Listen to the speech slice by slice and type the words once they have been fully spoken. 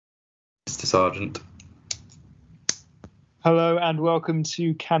Mr. Sargent. Hello and welcome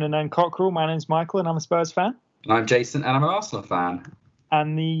to Cannon and Cockerel. My name's Michael and I'm a Spurs fan. And I'm Jason and I'm an Arsenal fan.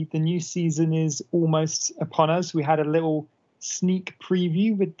 And the new season is almost upon us. We had a little sneak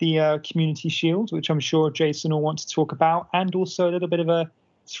preview with the Community Shield, which I'm sure Jason will want to talk about, and also a little bit of a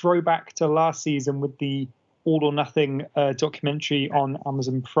throwback to last season with the All or Nothing documentary on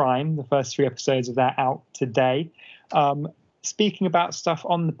Amazon Prime. The first 3 episodes of that out today. Speaking about stuff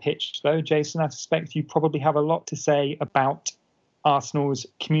on the pitch, though, Jason, I suspect you probably have a lot to say about Arsenal's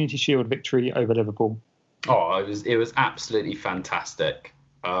Community Shield victory over Liverpool. Oh, it was absolutely fantastic.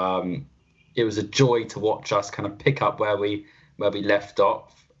 It was a joy to watch us kind of pick up where we left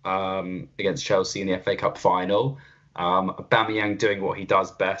off against Chelsea in the FA Cup final. Aubameyang doing what he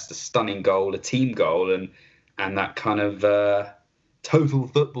does best, a stunning goal, a team goal, and that kind of total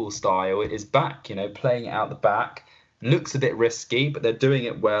football style is back. Playing it out the back. Looks a bit risky, but they're doing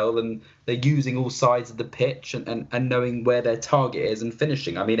it well, and they're using all sides of the pitch and knowing where their target is and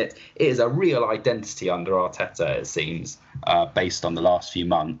finishing. I mean, it is a real identity under Arteta, it seems, based on the last few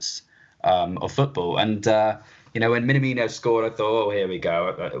months of football. And when Minamino scored, I thought, oh, here we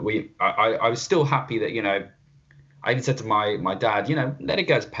go. I was still happy that I even said to my dad, let it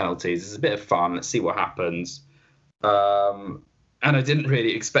go to penalties. It's a bit of fun. Let's see what happens. And I didn't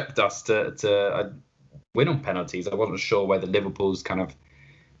really expect us to win on penalties. I wasn't sure whether Liverpool's kind of,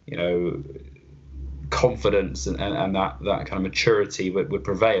 confidence and that kind of maturity would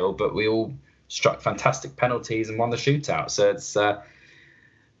prevail. But we all struck fantastic penalties and won the shootout. So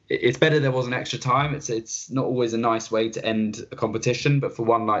it's better there was an extra time. It's not always a nice way to end a competition, but for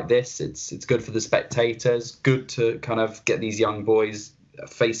one like this, it's good for the spectators. Good to kind of get these young boys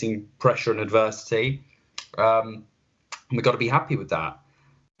facing pressure and adversity. And we've got to be happy with that.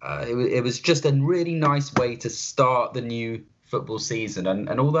 It was just a really nice way to start the new football season.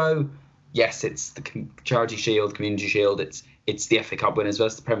 And although, yes, it's the Charity Shield, Community Shield, it's the FA Cup winners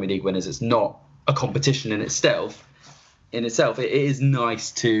versus the Premier League winners. It's not a competition in itself. It is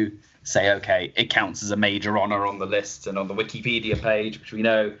nice to say, OK, it counts as a major honour on the list and on the Wikipedia page, which we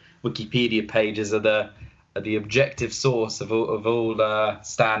know Wikipedia pages are the objective source of all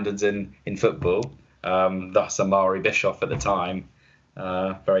standards in football. Thus, Amari Bischoff at the time.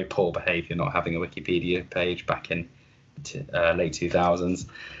 Very poor behaviour not having a Wikipedia page back in late 2000s.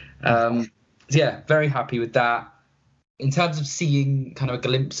 Very happy with that. In terms of seeing kind of a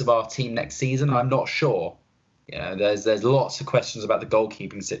glimpse of our team next season, I'm not sure. There's lots of questions about the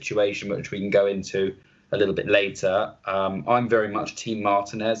goalkeeping situation, which we can go into a little bit later. I'm very much Team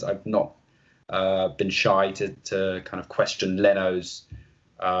Martinez. I've not been shy to kind of question Leno's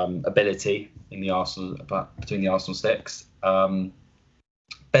ability in the Arsenal, between the Arsenal sticks.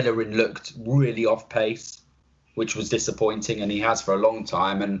 Bellerin looked really off pace, which was disappointing, and he has for a long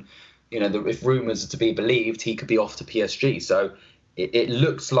time. And if rumours are to be believed, he could be off to PSG. So it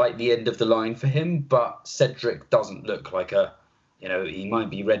looks like the end of the line for him. But Cedric doesn't look like he might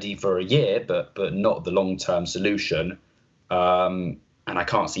be ready for a year, but not the long-term solution. And I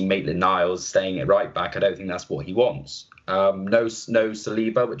can't see Maitland-Niles staying at right back. I don't think that's what he wants. No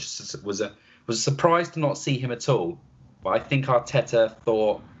Saliba, which was a surprise to not see him at all. But I think Arteta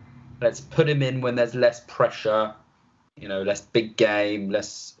thought, let's put him in when there's less pressure, less big game,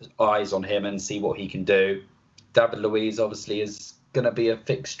 less eyes on him, and see what he can do. David Luiz obviously is going to be a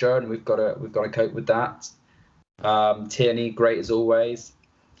fixture, and we've got to cope with that. Tierney, great as always.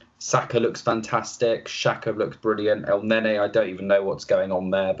 Saka looks fantastic. Xhaka looks brilliant. El Nene, I don't even know what's going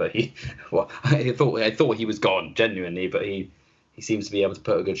on there, but I thought he was gone genuinely, but he seems to be able to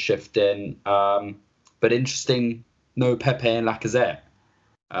put a good shift in. But interesting. No Pepe and Lacazette.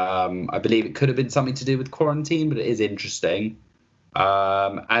 I believe it could have been something to do with quarantine, but it is interesting.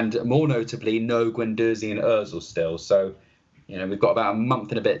 And more notably, no Guendouzi and Ozil still. So, we've got about a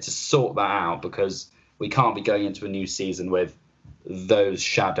month and a bit to sort that out, because we can't be going into a new season with those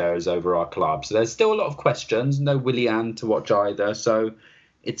shadows over our club. So there's still a lot of questions. No Willian to watch either. So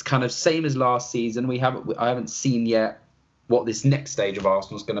it's kind of same as last season. I haven't seen yet what this next stage of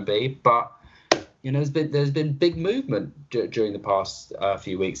Arsenal is going to be, but there's been big movement during the past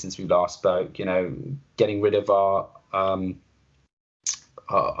few weeks since we last spoke. Getting rid of our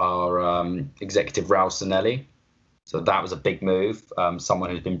executive Raul Sanelli, so that was a big move. Someone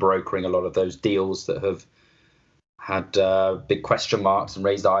who's been brokering a lot of those deals that have had big question marks and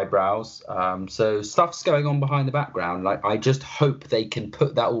raised eyebrows. So stuff's going on behind the background. I just hope they can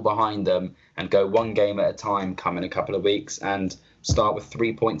put that all behind them and go one game at a time come in a couple of weeks and start with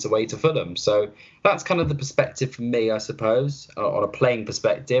 3 points away to Fulham. So that's kind of the perspective for me, I suppose, on a playing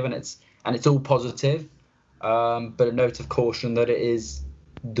perspective, and it's all positive. But a note of caution that it is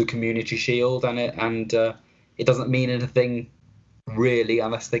the Community Shield, and it doesn't mean anything really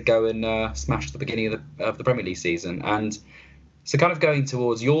unless they go and smash the beginning of the Premier League season. And so, kind of going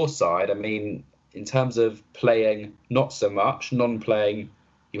towards your side, I mean, in terms of playing, not so much. Non-playing,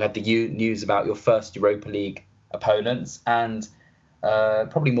 you had the news about your first Europa League opponents, and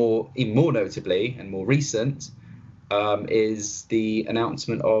probably even more notably and more recent, is the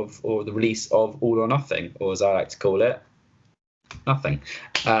announcement of, or the release of, All or Nothing, or as I like to call it, Nothing,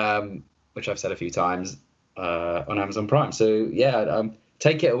 which I've said a few times on Amazon Prime. So yeah,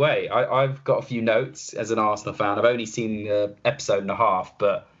 take it away. I've got a few notes as an Arsenal fan. I've only seen episode and a half,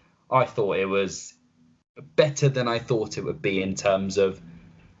 but I thought it was better than I thought it would be in terms of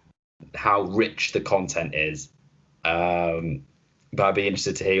how rich the content is. But I'd be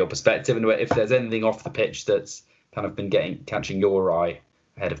interested to hear your perspective and if there's anything off the pitch that's kind of been catching your eye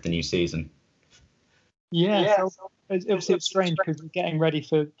ahead of the new season. Yeah. So it's strange because we're getting ready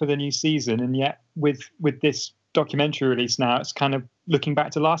for the new season, and yet with this documentary release now, it's kind of looking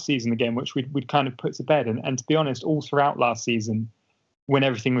back to last season again, which we'd kind of put to bed. And to be honest, all throughout last season, when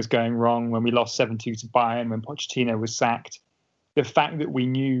everything was going wrong, when we lost 7-2 to Bayern, when Pochettino was sacked, the fact that we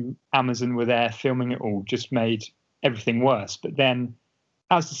knew Amazon were there filming it all just made everything worse. But then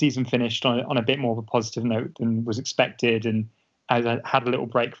as the season finished on a bit more of a positive note than was expected, and as I had a little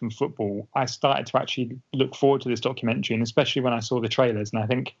break from football, I started to actually look forward to this documentary, and especially when I saw the trailers. And I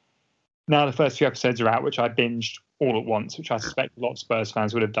think now the first few episodes are out, which I binged all at once, which I suspect a lot of Spurs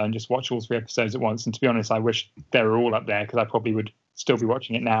fans would have done, just watch all 3 episodes at once. And to be honest, I wish they were all up there, because I probably would still be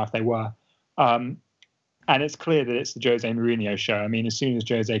watching it now if they were. And it's clear that it's the Jose Mourinho show. I mean, as soon as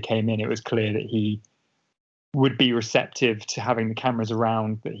Jose came in, it was clear that he would be receptive to having the cameras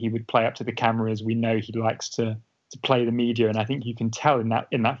around, that he would play up to the cameras. We know he likes to play the media, and I think you can tell in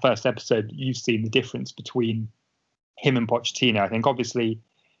that first episode that you've seen the difference between him and Pochettino. I think obviously,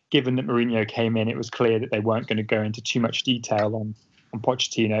 given that Mourinho came in, it was clear that they weren't going to go into too much detail on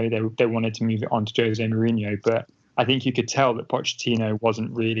Pochettino. They wanted to move it on to Jose Mourinho, but I think you could tell that Pochettino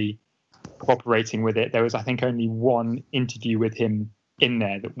wasn't really cooperating with it. There was, I think, only one interview with him in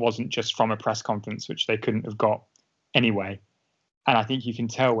there that wasn't just from a press conference, which they couldn't have got anyway. And I think you can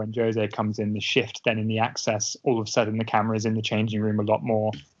tell when Jose comes in, the shift then in the access, all of a sudden the camera's in the changing room a lot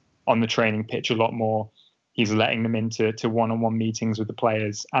more, on the training pitch a lot more. He's letting them into one-on-one meetings with the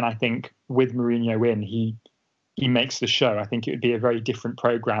players. And I think with Mourinho in, he makes the show. I think it would be a very different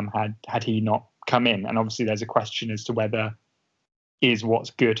program had he not come in. And obviously there's a question as to whether is what's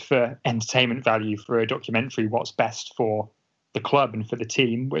good for entertainment value for a documentary, what's best for the club and for the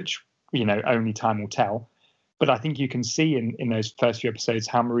team, which, only time will tell. But I think you can see in those first few episodes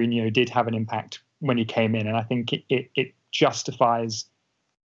how Mourinho did have an impact when he came in. And I think it justifies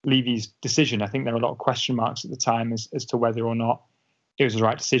Levy's decision. I think there were a lot of question marks at the time as to whether or not it was the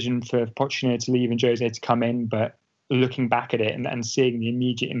right decision for Pochettino to leave and Jose to come in. But looking back at it and seeing the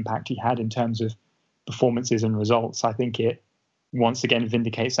immediate impact he had in terms of performances and results, I think it once again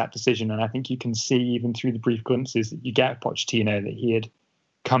vindicates that decision. And I think you can see even through the brief glimpses that you get of Pochettino that he had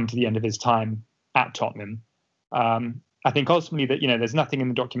come to the end of his time at Tottenham. I think ultimately that, there's nothing in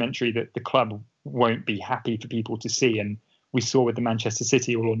the documentary that the club won't be happy for people to see. And we saw with the Manchester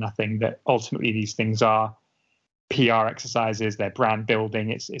City All or Nothing that ultimately these things are PR exercises, they're brand building.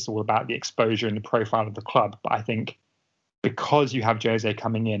 It's all about the exposure and the profile of the club. But I think because you have Jose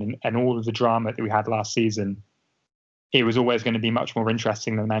coming in and all of the drama that we had last season, it was always going to be much more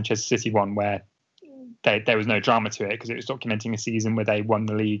interesting than the Manchester City one, where there was no drama to it because it was documenting a season where they won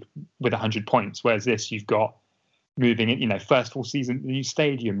the league with 100 points. Whereas this, you've got moving it, first full season, the new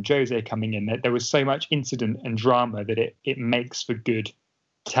stadium, Jose coming in. There was so much incident and drama that it makes for good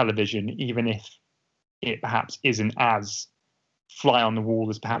television, even if it perhaps isn't as fly on the wall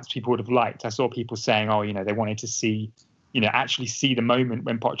as perhaps people would have liked. I saw people saying, they wanted to see, actually see the moment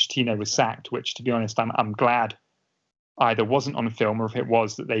when Pochettino was sacked, which, to be honest, I'm glad either wasn't on film, or if it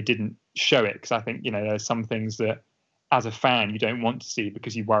was, that they didn't show it, because I think there's some things that as a fan you don't want to see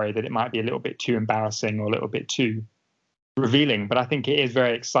because you worry that it might be a little bit too embarrassing or a little bit too revealing. But I think it is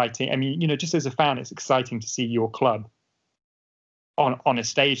very exciting. I mean, just as a fan, it's exciting to see your club on a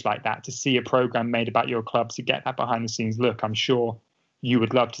stage like that, to see a program made about your club, to get that behind the scenes look. I'm sure you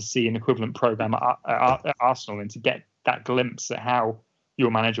would love to see an equivalent program at Arsenal, and to get that glimpse at how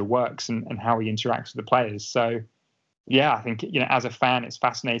your manager works and how he interacts with the players. So yeah, I think, as a fan, it's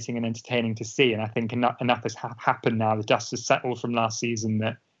fascinating and entertaining to see. And I think enough has happened now. The dust has settled from last season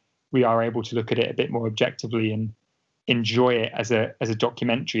that we are able to look at it a bit more objectively and enjoy it as a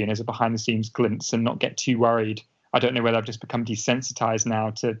documentary and as a behind the scenes glimpse, and not get too worried. I don't know whether I've just become desensitized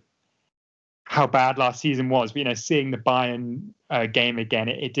now to how bad last season was. But, seeing the Bayern game again,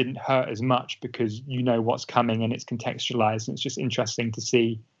 it didn't hurt as much because you know what's coming and it's contextualized, and it's just interesting to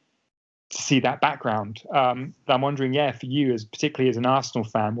see that background. I'm wondering, for you, particularly as an Arsenal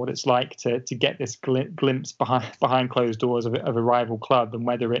fan, what it's like to get this glimpse behind closed doors of a rival club, and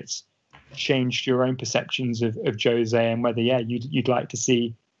whether it's changed your own perceptions of Jose, and whether you'd like to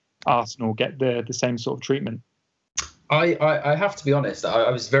see Arsenal get the same sort of treatment. I have to be honest,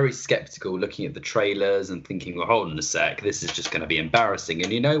 I was very sceptical looking at the trailers and thinking, well, hold on a sec, this is just going to be embarrassing.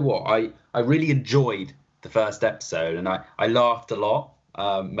 And you know what? I really enjoyed the first episode, and I laughed a lot,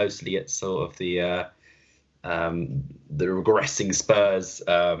 mostly at sort of the regressing Spurs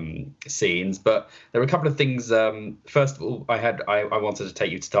scenes. But there were a couple of things. First of all, I wanted to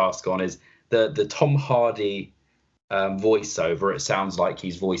take you to task on is the Tom Hardy voiceover. It sounds like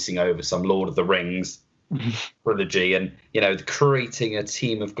he's voicing over some Lord of the Rings trilogy, and creating a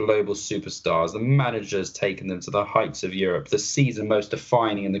team of global superstars. The manager's taken them to the heights of Europe, the season most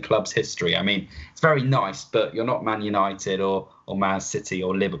defining in the club's history. I mean, it's very nice, but you're not Man United or Man City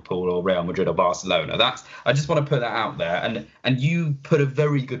or Liverpool or Real Madrid or Barcelona. I just want to put that out there, and you put a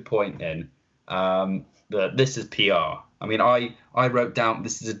very good point in that this is PR. I mean, I wrote down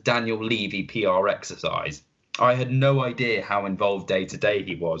this is a Daniel Levy PR exercise. I had no idea how involved day to day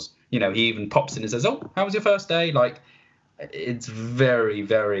he was. He even pops in and says, "Oh, how was your first day?" Like, it's very,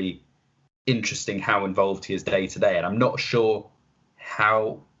 very interesting how involved he is day to day. And I'm not sure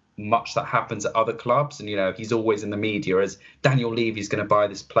how much that happens at other clubs. And, he's always in the media as Daniel Levy's going to buy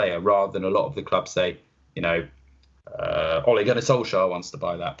this player, rather than a lot of the clubs say, Ole Gunnar Solskjaer wants to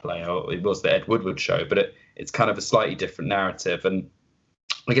buy that player. Or it was the Ed Woodward show, but it's kind of a slightly different narrative. And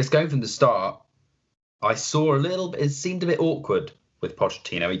I guess going from the start, I saw it seemed a bit awkward with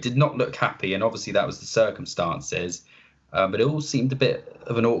Pochettino. He did not look happy, and obviously that was the circumstances. But it all seemed a bit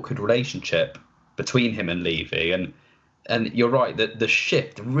of an awkward relationship between him and Levy. And you're right that the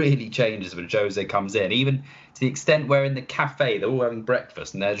shift really changes when Jose comes in, even to the extent where in the cafe they're all having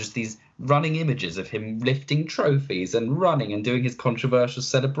breakfast and there's just these running images of him lifting trophies and running and doing his controversial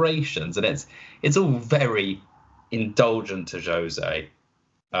celebrations. And it's all very indulgent to Jose,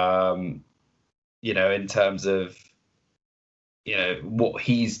 in terms of what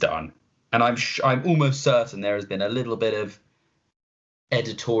he's done. And I'm almost certain there has been a little bit of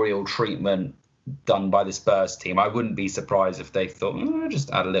editorial treatment done by the Spurs team. I wouldn't be surprised if they thought, just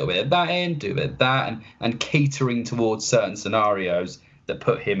add a little bit of that in, do a bit of that, and catering towards certain scenarios that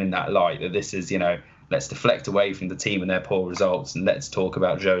put him in that light, that this is, let's deflect away from the team and their poor results, and let's talk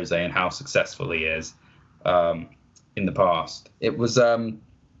about Jose and how successful he is in the past. It was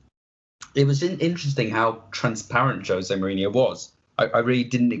interesting how transparent Jose Mourinho was. I really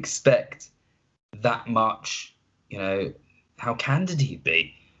didn't expect that much, how candid he'd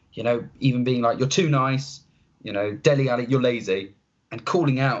be. Even being like, you're too nice, Dele Alli, you're lazy, and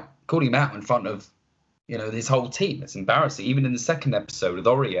calling him out in front of, his whole team. It's embarrassing. Even in the second episode with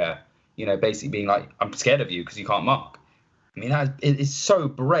Aurier, basically being like, I'm scared of you because you can't mark. I mean, it is so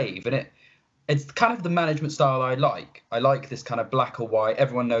brave, and it's kind of the management style I like. I like this kind of black or white.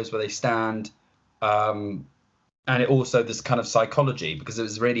 Everyone knows where they stand. And it also this kind of psychology, because it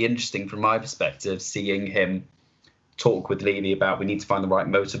was really interesting from my perspective seeing him talk with Levy about we need to find the right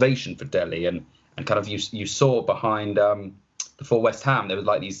motivation for Dele, and kind of you saw behind before West Ham there was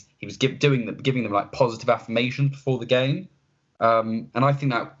like these, he was giving them like positive affirmations before the game, and I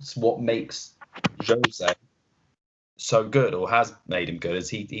think that's what makes Jose so good, or has made him good, is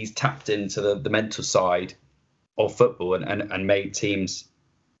he's tapped into the mental side of football and made teams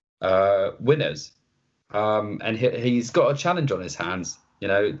winners. And he's got a challenge on his hands.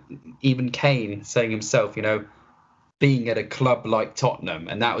 Even Kane saying himself, being at a club like Tottenham,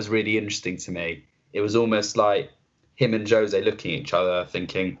 and that was really interesting to me. It was almost like him and Jose looking at each other,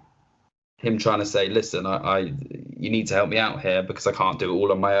 thinking, him trying to say, listen, you need to help me out here because I can't do it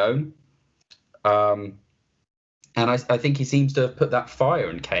all on my own. And I think he seems to have put that fire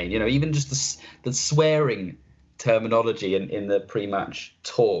in Kane. Even just the swearing terminology in the pre-match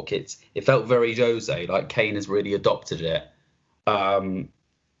talk, it felt very Jose, like Kane has really adopted it. And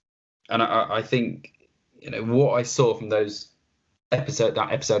I think what I saw from that episode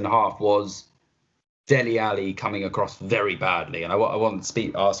and a half was Dele Alli coming across very badly, and I want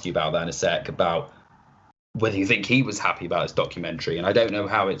to ask you about that in a sec, about whether you think he was happy about his documentary. And I don't know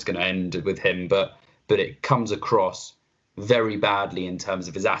how it's going to end with him, but it comes across very badly in terms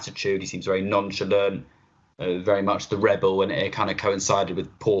of his attitude. He seems very nonchalant, very much the rebel, and it kind of coincided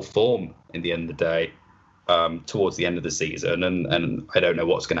with poor form in the end of the day, towards the end of the season. And I don't know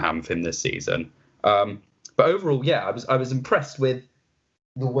what's going to happen for him this season. But overall, I was impressed with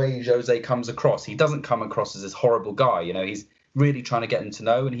the way Jose comes across. He doesn't come across as this horrible guy. He's really trying to get him to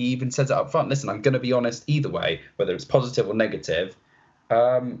know, and he even says it up front. Listen, I'm going to be honest either way, whether it's positive or negative.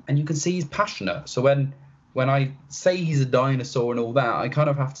 And you can see he's passionate. So when I say he's a dinosaur and all that, I kind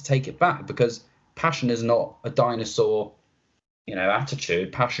of have to take it back, because passion is not a dinosaur,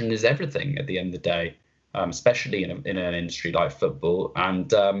 attitude. Passion is everything at the end of the day, especially in an industry like football.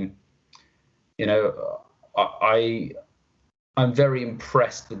 And I'm very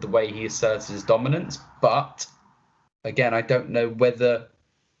impressed with the way he asserts his dominance. But again, I don't know whether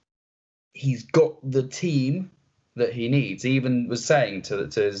he's got the team that he needs. He even was saying to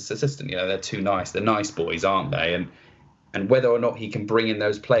his assistant, they're too nice. They're nice boys, aren't they? And whether or not he can bring in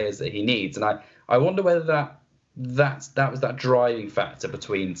those players that he needs. And I wonder whether that was that driving factor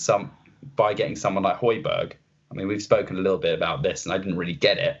by getting someone like Højbjerg. I mean, we've spoken a little bit about this, and I didn't really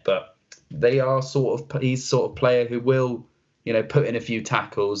get it, but he's sort of player who will, put in a few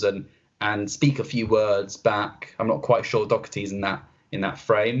tackles and speak a few words back. I'm not quite sure Doherty's in that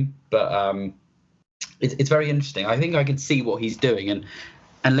frame, but it's very interesting. I think I can see what he's doing,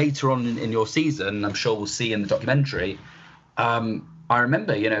 and later on in your season, I'm sure we'll see in the documentary. I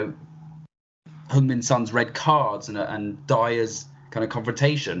remember, Heung-min Son's red cards and Dyer's kind of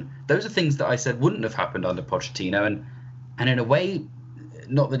confrontation. Those are things that I said wouldn't have happened under Pochettino, and in a way,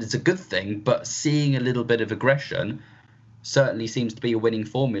 not that it's a good thing, but seeing a little bit of aggression certainly seems to be a winning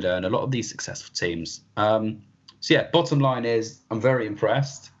formula in a lot of these successful teams. So yeah, bottom line is I'm very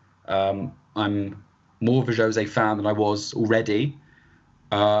impressed. I'm more of a Jose fan than I was already,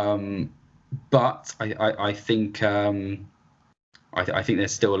 but I think I think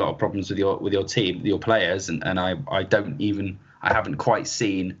there's still a lot of problems with your team, your players, and I haven't quite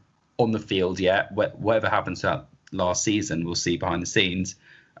seen on the field yet. Whatever happens to last season, we'll see behind the scenes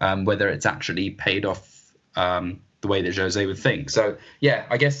whether it's actually paid off the way that Jose would think. So yeah,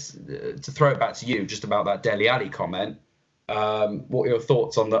 I guess to throw it back to you, just about that Dele Alli comment. What are your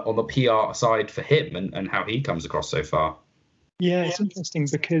thoughts on the PR side for him and how he comes across so far? Yeah, it's interesting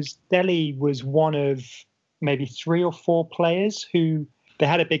because Dele was one of maybe 3 or 4 players who they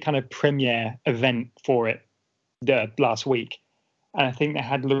had a big kind of premiere event for it last week. And I think they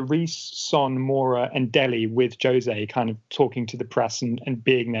had Lloris, Son, Moura and Dele with Jose kind of talking to the press and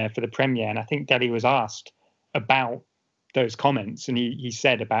being there for the premiere. And I think Dele was asked about those comments, and he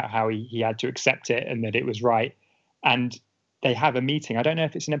said about how he had to accept it and that it was right. And they have a meeting. I don't know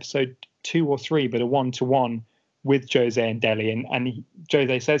if it's in episode 2 or 3, but a 1-to-1 with Jose and Dele. And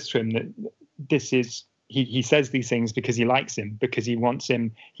Jose says to him that this is, he says these things because he likes him, because he wants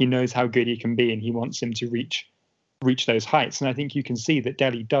him, he knows how good he can be, and he wants him to reach those heights. And I think you can see that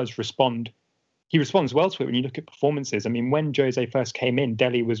Dele does respond. He responds well to it when you look at performances. I mean, when Jose first came in,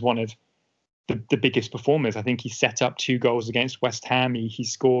 Dele was one of the biggest performers. I think he set up 2 goals against West Ham. He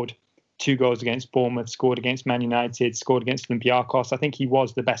scored 2 goals against Bournemouth, scored against Man United, scored against Olympiacos. I think he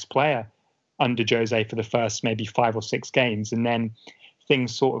was the best player under Jose for the first maybe 5 or 6 games. And then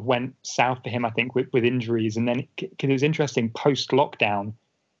things sort of went south for him, I think, with injuries. And then it was interesting, post-lockdown,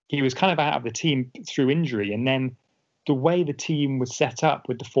 he was kind of out of the team through injury. And then the way the team was set up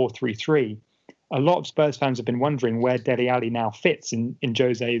with the 4-3-3, a lot of Spurs fans have been wondering where Dele Alli now fits in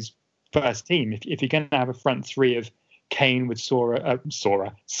Jose's first team. If you're going to have a front 3 of Kane with Son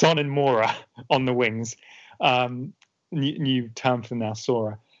and Moura on the wings, new term for them now,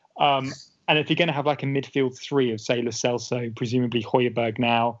 Sora. And if you're going to have like a midfield 3 of, say, Lo Celso, presumably Højbjerg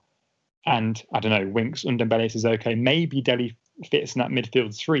now, and I don't know, Winks, Ndombele, Sissoko, maybe Dele fits in that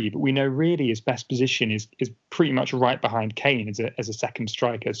midfield 3, but we know really his best position is pretty much right behind Kane as a second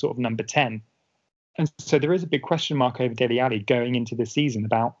striker, sort of number 10. And so there is a big question mark over Dele Alli going into the season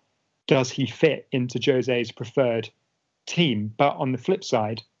about, does he fit into Jose's preferred team? But on the flip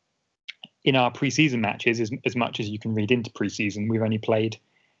side, in our pre-season matches, as much as you can read into pre-season, we've only played,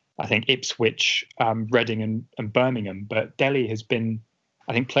 I think, Ipswich, Reading and Birmingham. But Dele has been,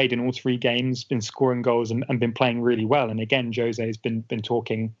 I think, played in all 3 games, been scoring goals and been playing really well. And again, Jose has been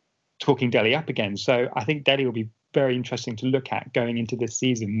talking Dele up again. So I think Dele will be very interesting to look at going into this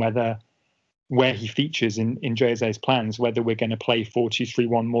season, where he features in Jose's plans, whether we're going to play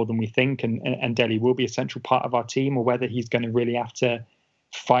 4-2-3-1 more than we think, and Dele will be a central part of our team, or whether he's going to really have to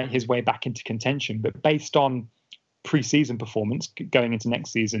fight his way back into contention. But based on pre-season performance going into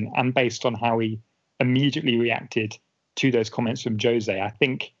next season, and based on how he immediately reacted to those comments from Jose, I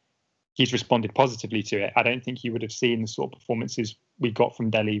think he's responded positively to it. I don't think he would have seen the sort of performances we got from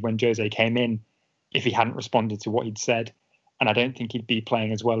Dele when Jose came in if he hadn't responded to what he'd said. And I don't think he'd be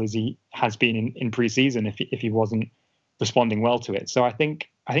playing as well as he has been in pre-season if he wasn't responding well to it. So I think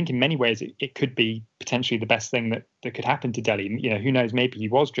I think in many ways it could be potentially the best thing that could happen to Delhi. You know, who knows? Maybe he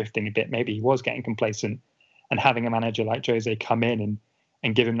was drifting a bit. Maybe he was getting complacent, and having a manager like Jose come in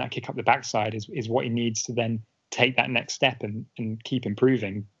and give him that kick up the backside is what he needs to then take that next step and keep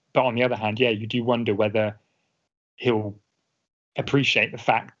improving. But on the other hand, yeah, you do wonder whether he'll appreciate the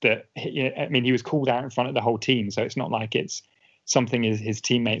fact that, I mean, he was called out in front of the whole team, so it's not like it's something his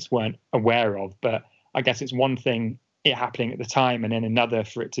teammates weren't aware of. But I guess it's one thing it happening at the time, and then another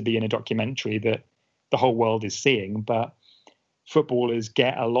for it to be in a documentary that the whole world is seeing. But footballers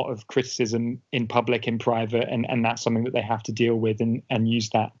get a lot of criticism in public, in private, and that's something that they have to deal with and use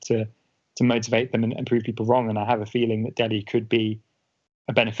that to motivate them and prove people wrong. And I have a feeling that Delhi could be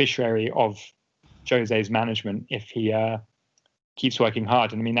a beneficiary of Jose's management if he keeps working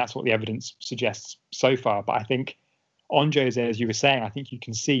hard. And I mean, that's what the evidence suggests so far. But I think on Jose, as you were saying, I think you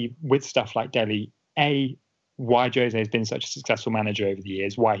can see with stuff like Delhi, why Jose has been such a successful manager over the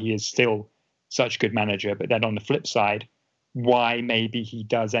years, why he is still such a good manager. But then on the flip side, why maybe he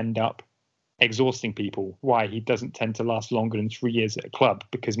does end up exhausting people, why he doesn't tend to last longer than 3 years at a club,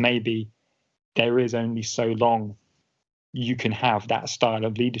 because maybe there is only so long you can have that style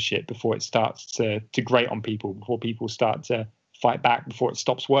of leadership before it starts to grate on people, before people start to fight back, before it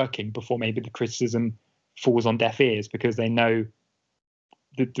stops working, before maybe the criticism falls on deaf ears because they know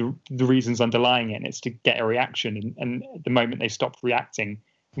the reasons underlying it, and it's to get a reaction. And the moment they stop reacting,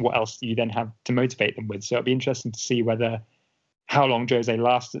 what else do you then have to motivate them with? So it'll be interesting to see how long Jose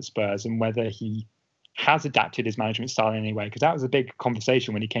lasts at Spurs and whether he has adapted his management style in any way, because that was a big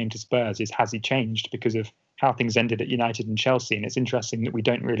conversation when he came to Spurs, is has he changed because of how things ended at United and Chelsea? And it's interesting that we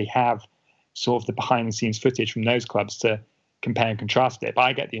don't really have sort of the behind the scenes footage from those clubs to compare and contrast it. But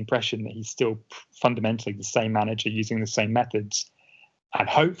I get the impression that he's still fundamentally the same manager using the same methods. And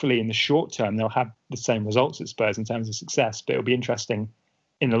hopefully in the short term, they'll have the same results at Spurs in terms of success. But it'll be interesting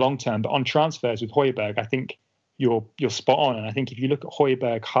in the long term. But on transfers with Højbjerg, I think you're spot on. And I think if you look at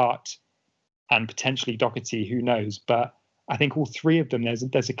Højbjerg, Hart, and potentially Doherty, who knows? But I think all three of them,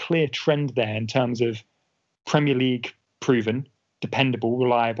 there's a clear trend there in terms of Premier League proven, dependable,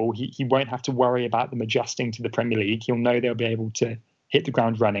 reliable. He won't have to worry about them adjusting to the Premier League. He'll know they'll be able to hit the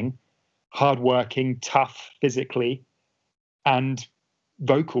ground running. Hardworking, tough physically, and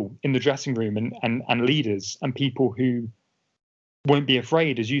vocal in the dressing room, and leaders and people who won't be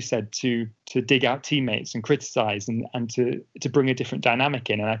afraid, as you said, to dig out teammates and criticize and to bring a different dynamic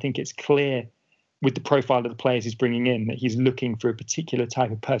in. And I think it's clear with the profile of the players he's bringing in that he's looking for a particular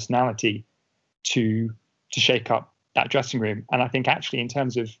type of personality to shake up that dressing room. And I think actually in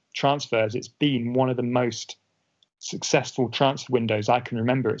terms of transfers, it's been one of the most successful transfer windows I can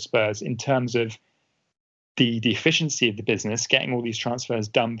remember at Spurs in terms of the efficiency of the business, getting all these transfers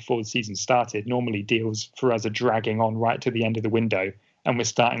done before the season started. Normally deals for us are dragging on right to the end of the window, and we're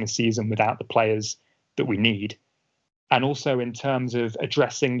starting the season without the players that we need. And also in terms of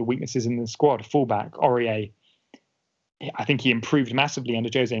addressing the weaknesses in the squad, fullback Aurier, I think he improved massively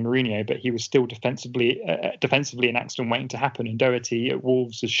under Jose Mourinho, but he was still defensively an accident waiting to happen. And Doherty at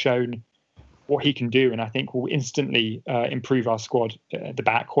Wolves has shown what he can do, and I think will instantly improve our squad at the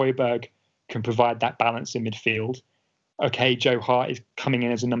back. Højbjerg can provide that balance in midfield. Okay, Joe Hart is coming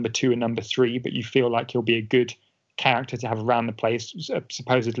in as a number 2 and number 3, but you feel like he'll be a good character to have around the place.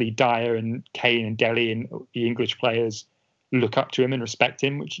 Supposedly Dyer and Kane and Delhi and the English players look up to him and respect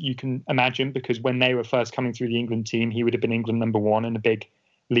him, which you can imagine, because when they were first coming through the England team, he would have been England number 1 and a big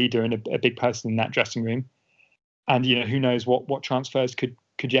leader and a big person in that dressing room. And, you know, who knows what transfers could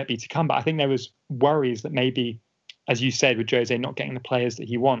yet be to come. But I think there was worries that maybe, as you said, with Jose not getting the players that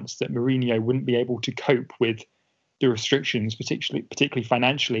he wants, that Mourinho wouldn't be able to cope with the restrictions, particularly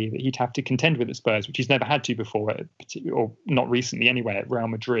financially, that he'd have to contend with at Spurs, which he's never had to before, or not recently anyway, at Real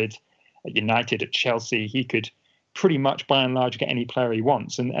Madrid, at United, at Chelsea. He could pretty much, by and large, get any player he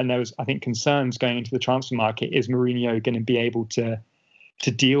wants. And there was, I think, concerns going into the transfer market. Is Mourinho going to be able to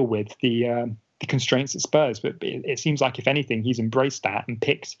deal with the constraints at Spurs? But it seems like, if anything, he's embraced that and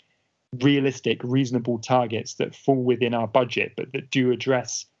picked realistic, reasonable targets that fall within our budget, but that do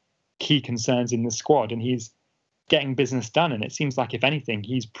address key concerns in the squad. And he's getting business done. And it seems like, if anything,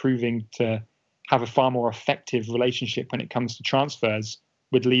 he's proving to have a far more effective relationship when it comes to transfers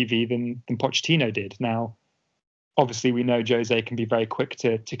with Levy than Pochettino did. Now, obviously, we know Jose can be very quick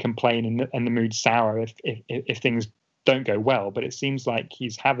to complain and the mood sour if things don't go well. But it seems like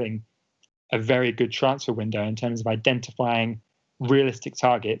he's having a very good transfer window in terms of identifying realistic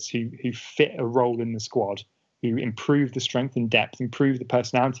targets who fit a role in the squad, who improve the strength and depth, improve the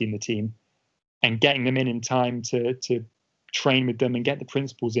personality in the team, and getting them in time to train with them and get the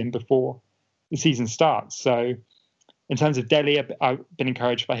principles in before the season starts. So in terms of Dele, I've been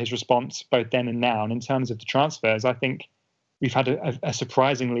encouraged by his response both then and now. And in terms of the transfers, I think we've had a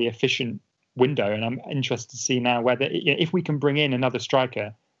surprisingly efficient window. And I'm interested to see now whether, if we can bring in another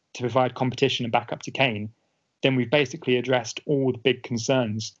striker to provide competition and back up to Kane, then we've basically addressed all the big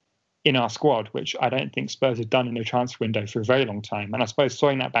concerns in our squad, which I don't think Spurs have done in their transfer window for a very long time. And I suppose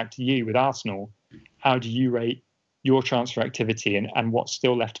throwing that back to you with Arsenal, how do you rate your transfer activity and what's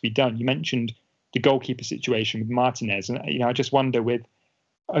still left to be done? You mentioned the goalkeeper situation with Martinez, and I just wonder with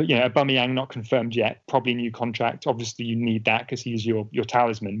Aubameyang not confirmed yet, probably new contract. Obviously, you need that because he's your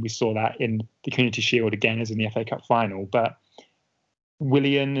talisman. We saw that in the Community Shield again as in the FA Cup final. But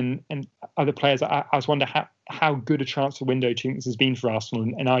Willian and other players, I was wondering how good a transfer window do you think this has been for Arsenal,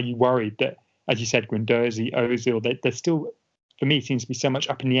 and are you worried that, as you said, Guendouzi, Ozil, there's still, for me, seems to be so much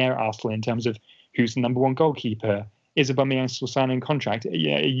up in the air at Arsenal in terms of who's the number one goalkeeper? Is Aubameyang still signing a contract? Are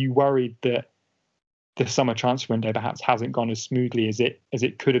you worried that the summer transfer window perhaps hasn't gone as smoothly as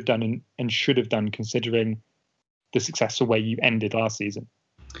it could have done and should have done, considering the successful way you ended last season?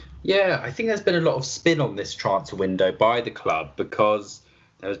 Yeah, I think there's been a lot of spin on this transfer window by the club because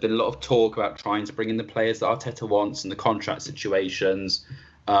there's been a lot of talk about trying to bring in the players that Arteta wants and the contract situations.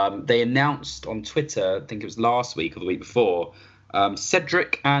 They announced on Twitter, I think it was last week or the week before,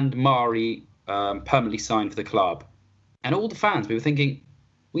 Cedric and Mari permanently signed for the club. And all the fans, we were thinking,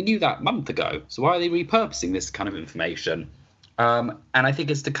 we knew that a month ago, so why are they repurposing this kind of information? And I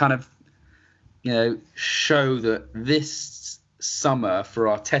think it's to kind of, show that this summer for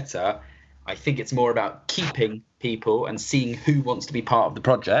Arteta, I think it's more about keeping people and seeing who wants to be part of the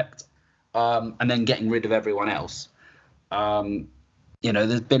project, and then getting rid of everyone else.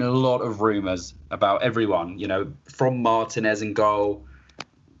 There's been a lot of rumours about everyone, from Martinez in goal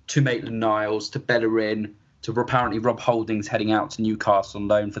to Maitland-Niles to Bellerin, to apparently Rob Holding's heading out to Newcastle on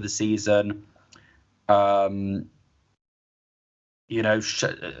loan for the season. El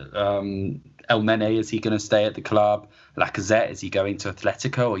Nene, is he going to stay at the club? Lacazette, is he going to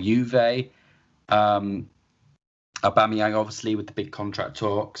Atletico or Juve? Aubameyang, obviously, with the big contract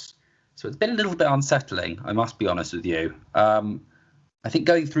talks. So it's been a little bit unsettling, I must be honest with you. I think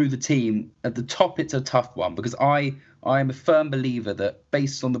going through the team, at the top, it's a tough one because I am a firm believer that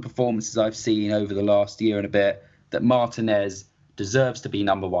based on the performances I've seen over the last year and a bit, that Martinez deserves to be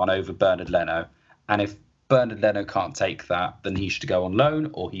number one over Bernard Leno. And if Bernard Leno can't take that, then he should go on loan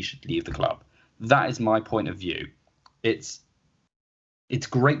or he should leave the club. That is my point of view. It's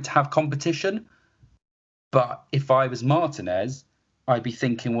great to have competition, but if I was Martinez, I'd be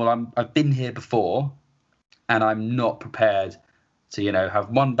thinking, well, I've been here before and I'm not prepared to, have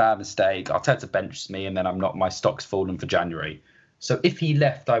one bad mistake, Arteta benches me, and then my stock's fallen for January. So if he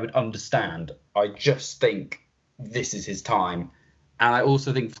left, I would understand. I just think this is his time. And I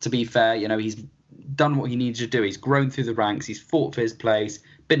also think, to be fair, he's done what he needed to do. He's grown through the ranks. He's fought for his place,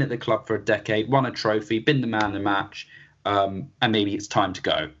 been at the club for a decade, won a trophy, been the man of the match, and maybe it's time to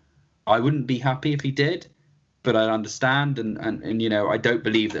go. I wouldn't be happy if he did, but I understand. And I don't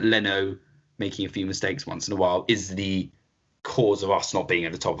believe that Leno making a few mistakes once in a while is the cause of us not being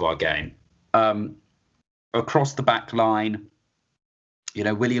at the top of our game. Across the back line,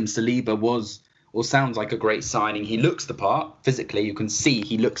 William Saliba sounds like a great signing. He looks the part physically. You can see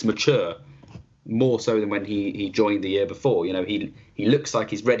he looks mature, more so than when he joined the year before. He looks like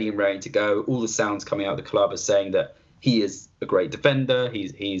he's ready and ready to go. All the sounds coming out of the club are saying that he is a great defender.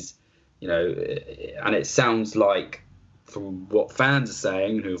 He's and it sounds like, from what fans are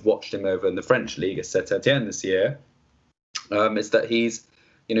saying who've watched him over in the French league at Saint-Etienne this year, is that he's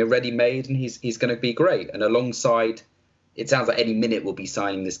ready-made and he's going to be great. And alongside, it sounds like any minute we'll be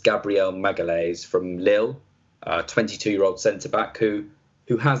signing this Gabriel Magalhaes from Lille, 22-year-old centre-back who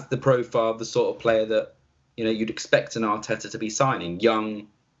has the profile of the sort of player that you'd expect an Arteta to be signing. Young,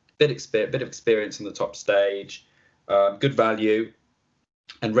 bit of experience on the top stage, good value,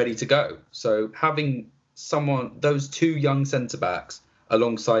 and ready to go. So having those two young centre-backs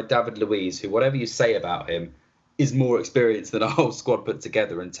alongside David Luiz, who, whatever you say about him, is more experienced than our whole squad put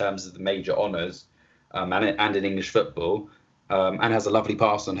together in terms of the major honours and in English football, and has a lovely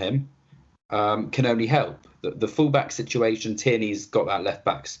pass on him, can only help. The fullback situation, Tierney's got that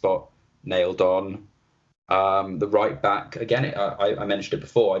left-back spot nailed on. The right-back, again, I mentioned it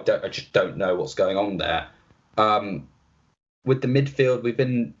before, I just don't know what's going on there. With the midfield, we've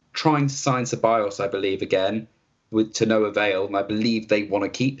been trying to sign Ceballos, I believe, again, to no avail, and I believe they want to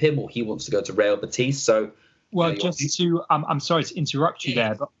keep him, or he wants to go to Real Betis, so... Well, I'm sorry to interrupt you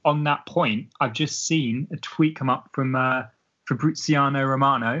there, but on that point, I've just seen a tweet come up from Fabrizio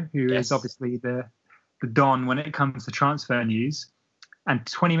Romano, who is obviously the Don when it comes to transfer news. And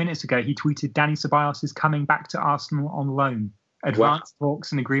 20 minutes ago, he tweeted, Dani Ceballos is coming back to Arsenal on loan. Advanced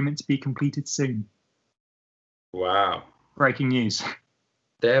talks and agreement to be completed soon. Wow. Breaking news.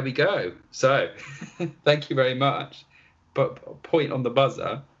 There we go. So, thank you very much. But point on the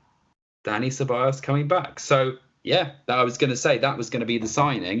buzzer, Dani Ceballos coming back. So, yeah, I was going to say that was going to be the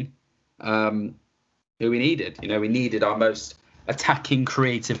signing who we needed. We needed our most attacking,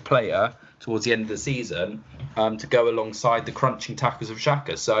 creative player towards the end of the season to go alongside the crunching tackles of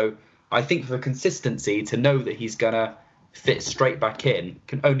Xhaka. So, I think for consistency, to know that he's going to fit straight back in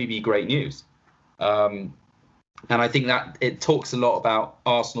can only be great news. And I think that it talks a lot about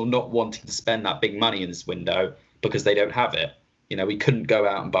Arsenal not wanting to spend that big money in this window because they don't have it. We couldn't go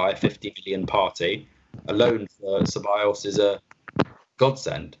out and buy a 50 million party. A loan for Ceballos is a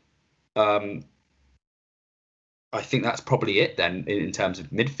godsend. I think that's probably it then in terms of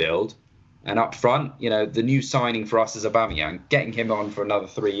midfield. And up front, the new signing for us is Aubameyang. Getting him on for another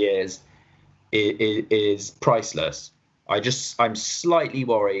 3 years is priceless. I'm slightly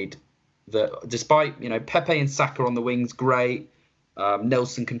worried that despite, Pepe and Saka on the wings, great.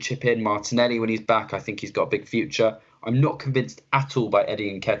 Nelson can chip in. Martinelli, when he's back, I think he's got a big future. I'm not convinced at all by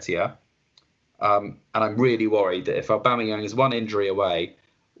Eddie Nketiah. And I'm really worried that if Aubameyang is one injury away,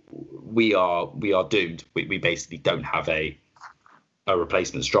 we are doomed. We basically don't have a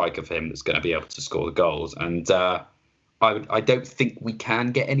replacement striker for him that's going to be able to score the goals. And I don't think we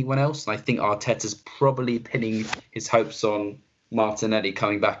can get anyone else. And I think Arteta's probably pinning his hopes on Martinelli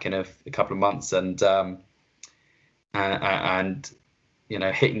coming back in a couple of months and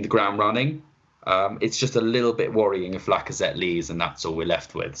hitting the ground running. It's just a little bit worrying if Lacazette leaves and that's all we're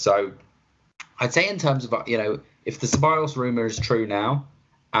left with. So I'd say in terms of, if the Ceballos rumour is true now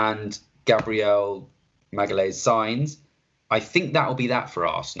and Gabriel Magalhaes signs, I think that will be that for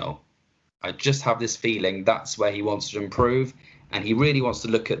Arsenal. I just have this feeling that's where he wants to improve, and he really wants to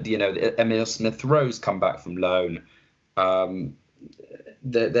look at the Emil Smith-Rowe's come back from loan.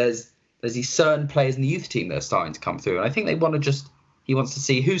 There's these certain players in the youth team that are starting to come through, and I think he wants to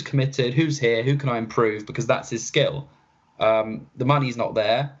see who's committed, who's here, who can I improve, because that's his skill. The money's not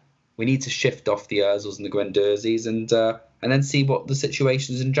there. We need to shift off the Ozils and the Guendouzi's and then see what the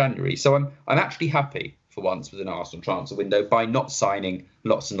situation is in January. So I'm actually happy for once with an Arsenal transfer window by not signing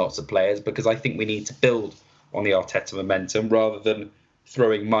lots and lots of players, because I think we need to build on the Arteta momentum rather than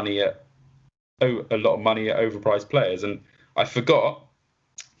throwing money at a lot of money at overpriced players. And I forgot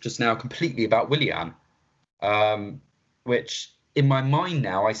just now completely about Willian, which in my mind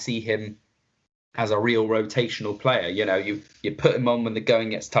now I see him as a real rotational player. You put him on when the going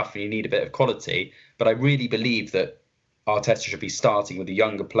gets tough and you need a bit of quality. But I really believe that Arteta should be starting with the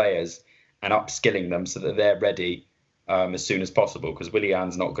younger players and upskilling them so that they're ready as soon as possible, because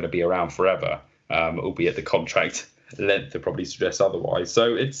Willian's not going to be around forever, albeit the contract length would probably suggest otherwise.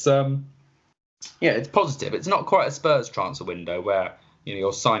 So it's it's positive. It's not quite a Spurs transfer window where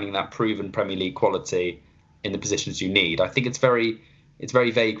you're signing that proven Premier League quality in the positions you need. I think it's very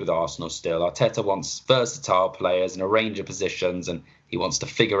vague with Arsenal still. Arteta wants versatile players in a range of positions, and he wants to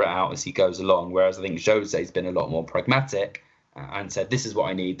figure it out as he goes along. Whereas I think Jose's been a lot more pragmatic and said, this is what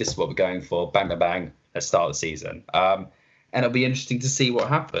I need, this is what we're going for, bang, bang, bang, let's start the season. And it'll be interesting to see what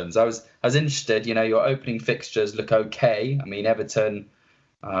happens. I was interested, your opening fixtures look okay. I mean, Everton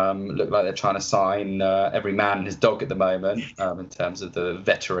look like they're trying to sign every man and his dog at the moment in terms of the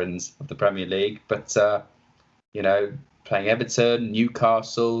veterans of the Premier League. But, playing Everton,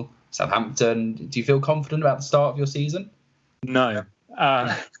 Newcastle, Southampton, do you feel confident about the start of your season? No.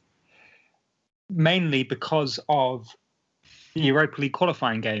 Mainly because of the Europa League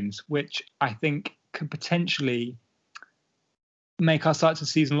qualifying games, which I think could potentially make our start to the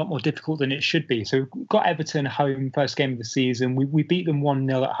season a lot more difficult than it should be. So we've got Everton home, first game of the season. We beat them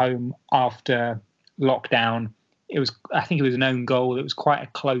 1-0 at home after lockdown. I think it was an own goal. It was quite a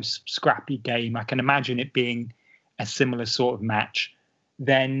close, scrappy game. I can imagine it being a similar sort of match.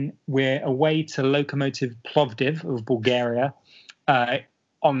 Then we're away to Lokomotiv Plovdiv of Bulgaria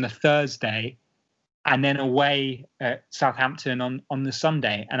on the Thursday, and then away at Southampton on the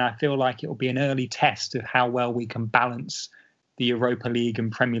Sunday. And I feel like it will be an early test of how well we can balance the Europa League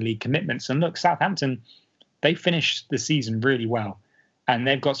and Premier League commitments. And look, Southampton, they finished the season really well. And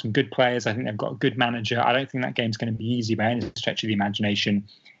they've got some good players. I think they've got a good manager. I don't think that game's going to be easy by any stretch of the imagination.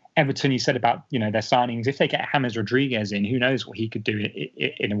 Everton, you said about their signings. If they get James Rodriguez in, who knows what he could do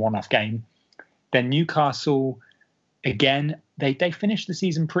in a one-off game. Then Newcastle, again, they finished the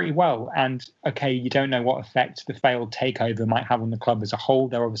season pretty well. And okay, you don't know what effect the failed takeover might have on the club as a whole.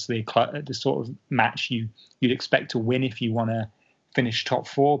 They're obviously the sort of match you'd expect to win if you want to finish top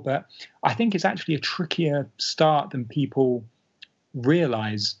four. But I think it's actually a trickier start than people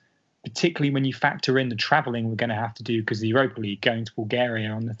realise, particularly when you factor in the travelling we're going to have to do because the Europa League, going to Bulgaria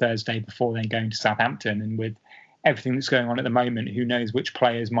on the Thursday before then going to Southampton, and with everything that's going on at the moment, who knows which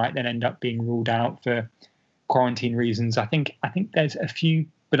players might then end up being ruled out for quarantine reasons. I think there's a few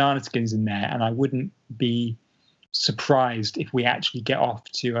banana skins in there, and I wouldn't be surprised if we actually get off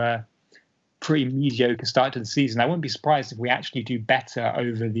to a pretty mediocre start to the season. I wouldn't be surprised if we actually do better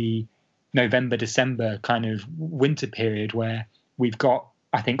over the November, December kind of winter period where we've got,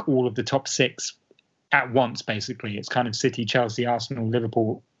 I think, all of the top six at once, basically. It's kind of City, Chelsea, Arsenal,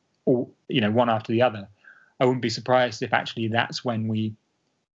 Liverpool, all, one after the other. I wouldn't be surprised if actually that's when we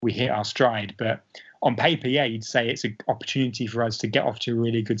hit our stride. But on paper, yeah, you'd say it's an opportunity for us to get off to a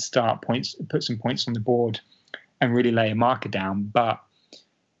really good start, put some points on the board and really lay a marker down. But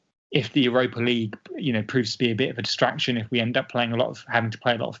if the Europa League, proves to be a bit of a distraction, if we end up having to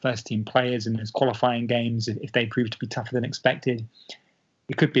play a lot of first team players in those qualifying games, if they prove to be tougher than expected,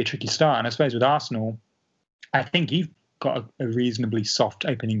 it could be a tricky start. And I suppose with Arsenal, I think you've got a reasonably soft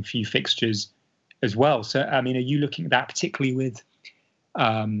opening few fixtures as well. So, I mean, are you looking at that particularly with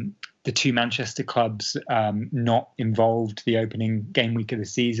the two Manchester clubs not involved the opening game week of the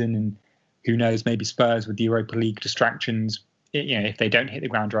season, and who knows, maybe Spurs with the Europa League distractions, if they don't hit the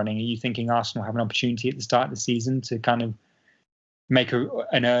ground running? Are you thinking Arsenal have an opportunity at the start of the season to kind of make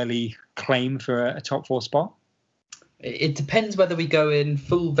an early claim for a top four spot? It depends whether we go in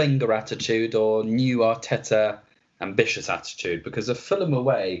full Wenger attitude or new Arteta ambitious attitude, because a Fulham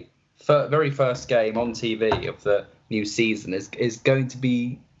away, very first game on TV of the new season is going to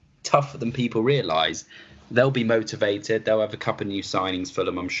be tougher than people realise. They'll be motivated. They'll have a couple of new signings,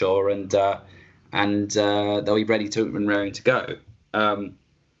 Fulham, I'm sure, and they'll be ready to go.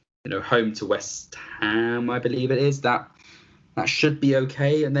 Home to West Ham, I believe it is. That should be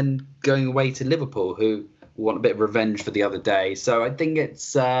okay. And then going away to Liverpool, who want a bit of revenge for the other day. So I think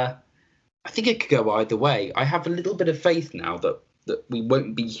I think it could go either way. I have a little bit of faith now that we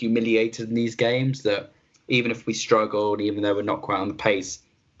won't be humiliated in these games. That even if we struggled, even though we're not quite on the pace,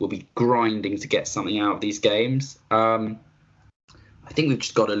 we'll be grinding to get something out of these games. I think we've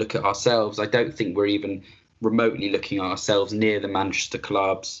just got to look at ourselves. I don't think we're even remotely looking at ourselves near the Manchester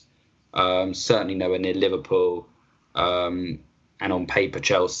clubs, certainly nowhere near Liverpool, and on paper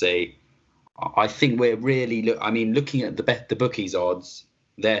Chelsea. I think we're really looking at the bookies odds.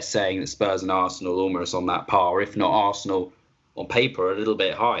 They're saying that Spurs and Arsenal are almost on that par, if not Arsenal on paper a little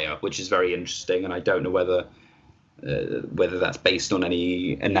bit higher, which is very interesting. And I don't know whether that's based on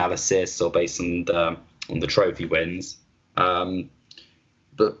any analysis or based on the trophy wins.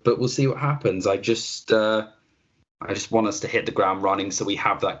 But we'll see what happens. I just want us to hit the ground running so we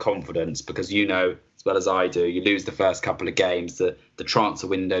have that confidence, because as well as I do, you lose the first couple of games, the transfer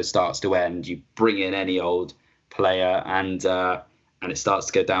window starts to end, you bring in any old player and it starts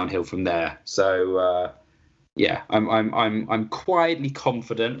to go downhill from there. So I'm quietly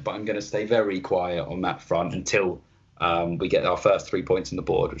confident, but I'm going to stay very quiet on that front until we get our first 3 points on the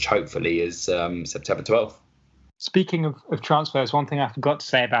board, which hopefully is September 12th. Speaking of transfers, one thing I forgot to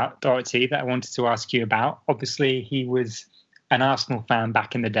say about Doherty that I wanted to ask you about. Obviously, he was an Arsenal fan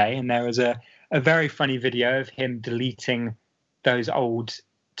back in the day, and there was a very funny video of him deleting those old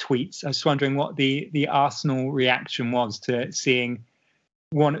tweets. I was wondering what the Arsenal reaction was to seeing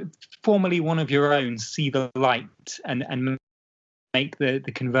formerly one of your own see the light and make the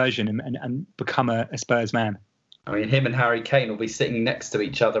conversion and become a Spurs man. I mean, him and Harry Kane will be sitting next to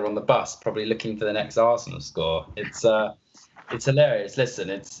each other on the bus, probably looking for the next Arsenal score. It's hilarious.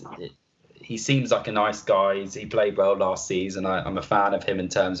 Listen, he seems like a nice guy. He played well last season. I'm a fan of him in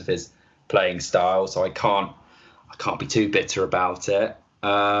terms of his playing style, so I can't be too bitter about it.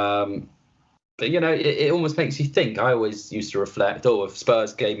 But it almost makes you think. I always used to reflect, if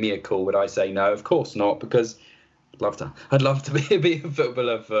Spurs gave me a call, would I say no? Of course not, because I'd love to be a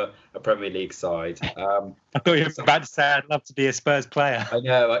footballer for a Premier League side. I thought you were about to say I'd love to be a Spurs player. I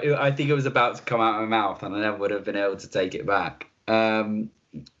know. I think it was about to come out of my mouth, and I never would have been able to take it back.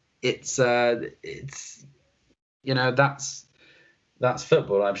 It's that's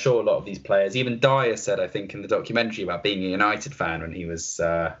football. I'm sure a lot of these players, even Dyer said, I think in the documentary about being a United fan when he was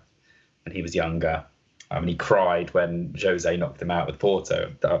younger. He cried when Jose knocked him out with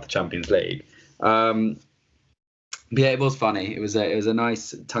Porto after the Champions League. Yeah, it was funny. It was a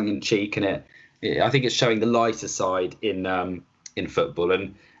nice tongue in cheek, and I think it's showing the lighter side in football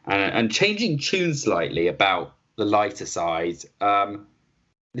and changing tune slightly about the lighter side.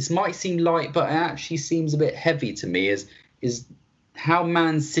 This might seem light, but it actually seems a bit heavy to me. Is how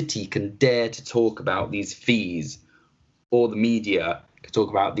Man City can dare to talk about these fees, or the media can talk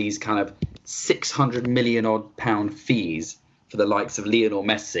about these kind of £600 million odd fees for the likes of Lionel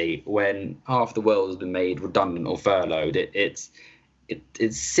Messi when half the world has been made redundant or furloughed.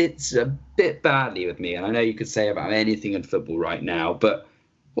 It sits a bit badly with me. And I know you could say about anything in football right now, but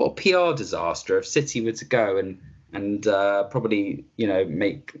what a PR disaster if City were to go and probably,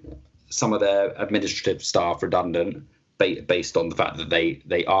 make some of their administrative staff redundant based on the fact that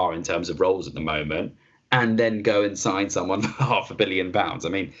they are in terms of roles at the moment, and then go and sign someone for £500 million. I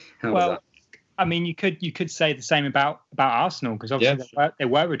mean, how is that? I mean, you could say the same about Arsenal, because obviously there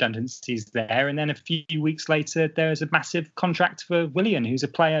were redundancies there, and then a few weeks later there's a massive contract for Willian, who's a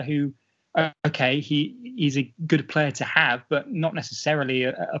player who, he's a good player to have, but not necessarily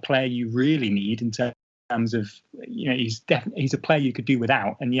a player you really need in terms of, he's a player you could do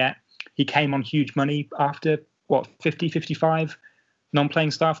without, and yet he came on huge money after 55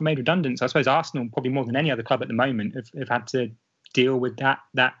 non-playing staff were made redundant. So I suppose Arsenal, probably more than any other club at the moment, have had to deal with that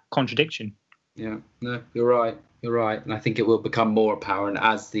contradiction. Yeah, no, you're right. And I think it will become more apparent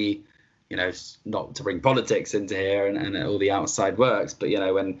as the, not to bring politics into here and all the outside works, but,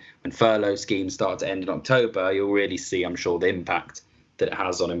 when furlough schemes start to end in October, you'll really see, I'm sure, the impact that it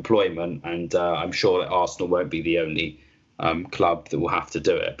has on employment. And I'm sure that Arsenal won't be the only club that will have to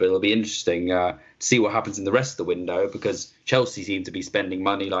do it. But it'll be interesting to see what happens in the rest of the window, because Chelsea seem to be spending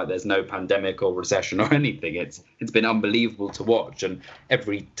money like there's no pandemic or recession or anything. It's been unbelievable to watch, and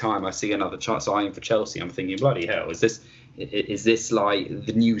every time I see another signing for Chelsea, I'm thinking, bloody hell, is this like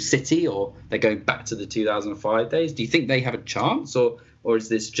the new City, or they're going back to the 2005 days? Do you think they have a chance, or is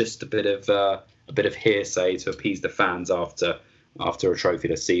this just a bit of hearsay to appease the fans after a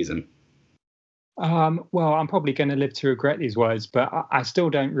trophyless season? Well, I'm probably going to live to regret these words, but I still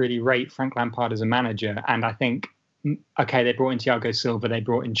don't really rate Frank Lampard as a manager. And I think, they brought in Thiago Silva, they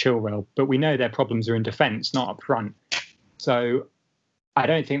brought in Chilwell, but we know their problems are in defence, not up front. So I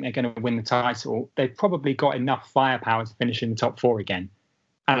don't think they're going to win the title. They've probably got enough firepower to finish in the top four again.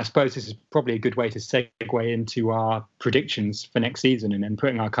 And I suppose this is probably a good way to segue into our predictions for next season and then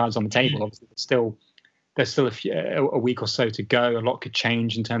putting our cards on the table. Obviously, there's still a week or so to go. A lot could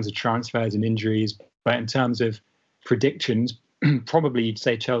change in terms of transfers and injuries. But in terms of predictions, probably you'd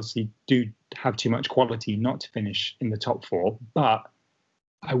say Chelsea do have too much quality not to finish in the top four. But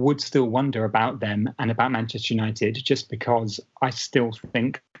I would still wonder about them and about Manchester United, just because I still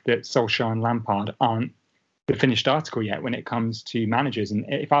think that Solskjaer and Lampard aren't the finished article yet when it comes to managers. And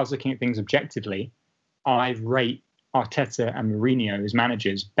if I was looking at things objectively, I rate Arteta and Mourinho as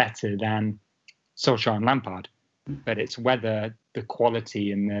managers better than Solskjaer and Lampard, but it's whether the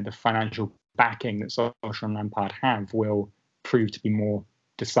quality and the financial backing that Solskjaer and Lampard have will prove to be more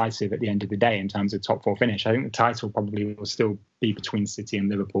decisive at the end of the day in terms of top four finish. I think the title probably will still be between City and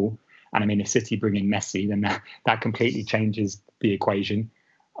Liverpool. And I mean, if City bring in Messi, then that completely changes the equation.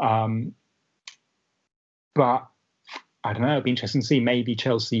 But I don't know, it'll be interesting to see. Maybe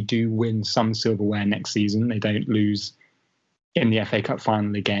Chelsea do win some silverware next season. They don't lose in the FA Cup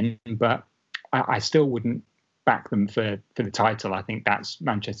final again, but I still wouldn't back them for the title. I think that's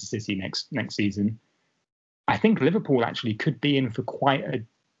Manchester City next season. I think Liverpool actually could be in for quite a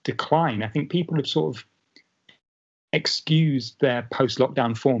decline. I think people have sort of excused their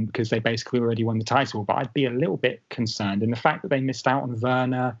post-lockdown form because they basically already won the title, but I'd be a little bit concerned. And the fact that they missed out on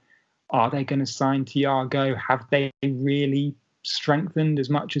Werner, are they going to sign Thiago? Have they really strengthened as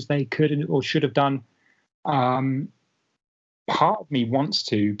much as they could or should have done? Part of me wants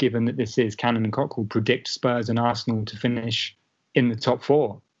to, given that this is Cannon and Cockrell, predict Spurs and Arsenal to finish in the top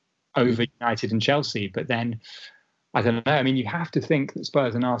four over United and Chelsea. But then, I don't know. I mean, you have to think that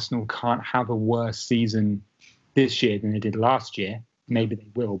Spurs and Arsenal can't have a worse season this year than they did last year. Maybe they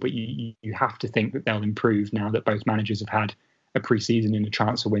will, but you have to think that they'll improve now that both managers have had a pre-season in the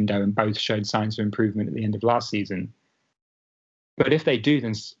transfer window and both showed signs of improvement at the end of last season. But if they do,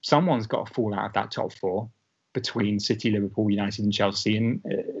 then someone's got to fall out of that top four between City, Liverpool, United and Chelsea. And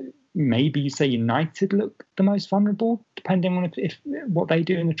maybe you say United look the most vulnerable, depending on if what they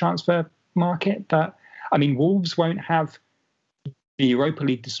do in the transfer market. But, I mean, Wolves won't have the Europa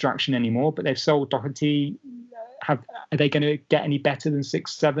League distraction anymore, but they've sold Doherty. Are they going to get any better than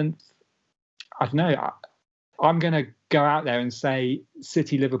 6th, 7th? I don't know. I'm going to go out there and say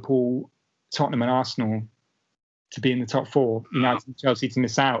City, Liverpool, Tottenham and Arsenal to be in the top four, United and Chelsea to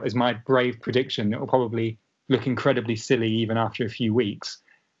miss out is my brave prediction. That will probably look incredibly silly even after a few weeks.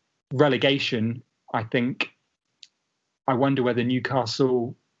 Relegation, I think, I wonder whether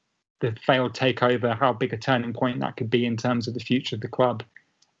Newcastle, the failed takeover, how big a turning point that could be in terms of the future of the club.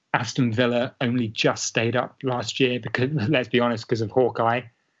 Aston Villa only just stayed up last year because, let's be honest, because of Hawkeye.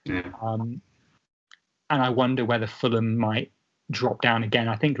 Yeah. And I wonder whether Fulham might drop down again.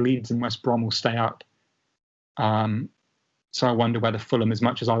 I think Leeds and West Brom will stay up. So I wonder whether Fulham, as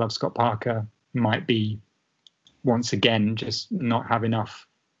much as I love Scott Parker, might be once again just not have enough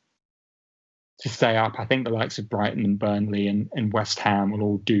to stay up. I think the likes of Brighton and Burnley and West Ham will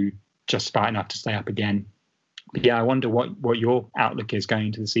all do just about enough to stay up again. But yeah, I wonder what your outlook is going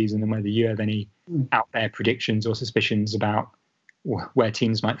into the season and whether you have any out there predictions or suspicions about where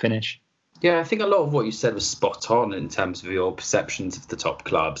teams might finish. Yeah, I think a lot of what you said was spot on in terms of your perceptions of the top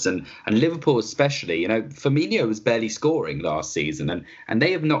clubs and Liverpool especially. You know, Firmino was barely scoring last season and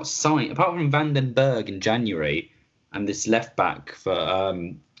they have not signed, apart from Van den Berg in January and this left back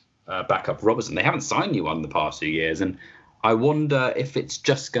for backup Robertson, they haven't signed anyone in the past 2 years. And I wonder if it's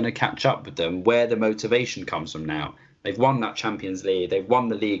just going to catch up with them, where the motivation comes from now. They've won that Champions League. They've won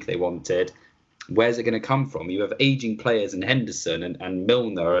the league they wanted. Where's it going to come from? You have aging players in Henderson and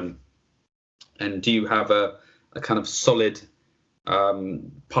Milner and do you have a kind of solid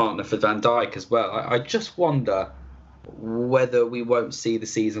partner for Van Dijk as well? I just wonder whether we won't see the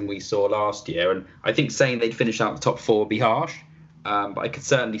season we saw last year. And I think saying they'd finish out the top four would be harsh, but I could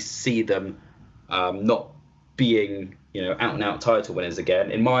certainly see them not being, out and out title winners again.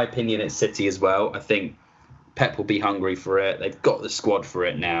 In my opinion, it's City as well. I think Pep will be hungry for it. They've got the squad for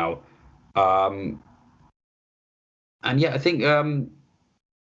it now. And yeah, I think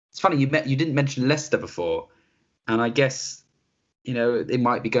it's funny you didn't mention Leicester before, and I guess they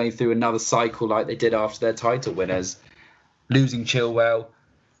might be going through another cycle like they did after their title winners, losing Chilwell.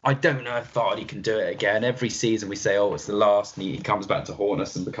 I don't know if Vardy can do it again. Every season we say, oh, it's the last, and he comes back to haunt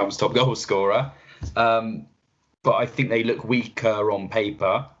us and becomes top goal scorer. But I think they look weaker on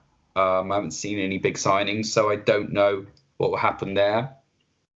paper. I haven't seen any big signings, so I don't know what will happen there.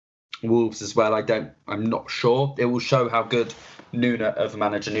 Wolves as well. I'm not sure. It will show how good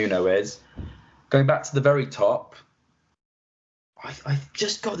manager Nuno is. Going back to the very top, I've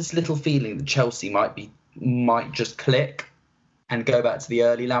just got this little feeling that Chelsea might just click and go back to the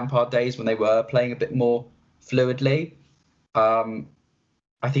early Lampard days when they were playing a bit more fluidly.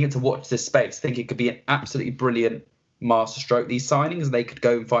 I think it's a watch this space. I think it could be an absolutely brilliant masterstroke, these signings, and they could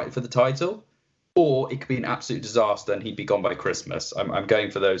go and fight for the title. Or it could be an absolute disaster and he'd be gone by Christmas. I'm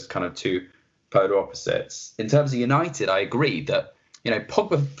going for those kind of two polar opposites. In terms of United, I agree that,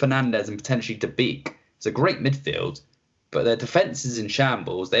 Pogba, Fernandes and potentially De Beek is a great midfield, but their defence is in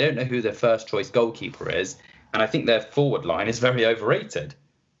shambles. They don't know who their first choice goalkeeper is. And I think their forward line is very overrated.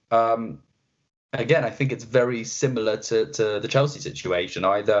 Again, I think it's very similar to the Chelsea situation.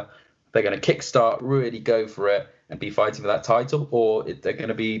 Either they're going to kickstart, really go for it and be fighting for that title, or they're going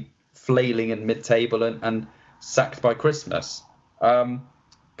to be flailing in mid-table and sacked by Christmas. Going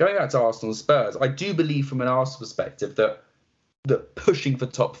back to Arsenal and Spurs, I do believe from an Arsenal perspective that pushing for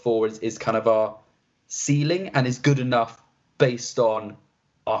top four is kind of our ceiling and is good enough based on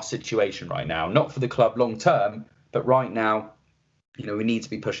our situation right now. Not for the club long term, but right now, we need to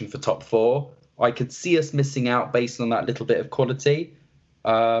be pushing for top four. I could see us missing out based on that little bit of quality.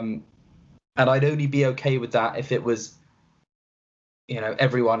 And I'd only be okay with that if it was,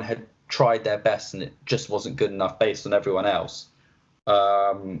 everyone had tried their best and it just wasn't good enough based on everyone else.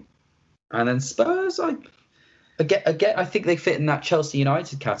 And then Spurs, I think they fit in that Chelsea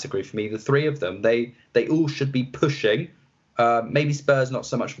United category for me. The three of them, they all should be pushing. Maybe Spurs not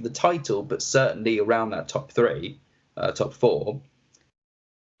so much for the title, but certainly around that top three, top four.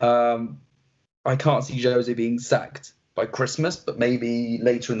 I can't see Jose being sacked by Christmas, but maybe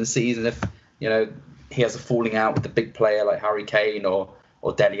later in the season if he has a falling out with a big player like Harry Kane or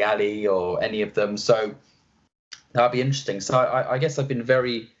Dele Alli or any of them. So that'd be interesting. So I guess I've been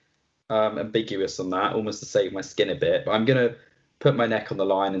very ambiguous on that, almost to save my skin a bit. But I'm going to put my neck on the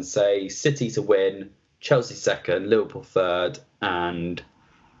line and say City to win, Chelsea second, Liverpool third, and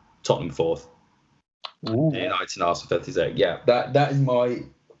Tottenham fourth. Ooh. United and Arsenal 56. Yeah, that is my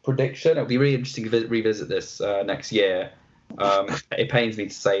prediction. It'll be really interesting to revisit this next year. It pains me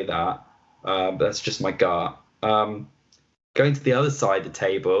to say that. But that's just my gut. Going to the other side of the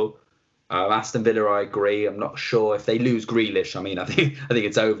table, Aston Villa, I agree. I'm not sure if they lose Grealish. I mean, I think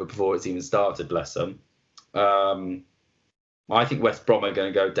it's over before it's even started. Bless them. I think West Brom are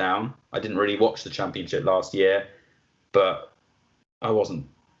going to go down. I didn't really watch the Championship last year, but I wasn't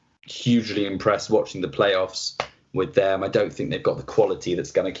hugely impressed watching the playoffs with them. I don't think they've got the quality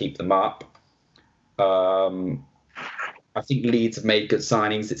that's going to keep them up. I think Leeds have made good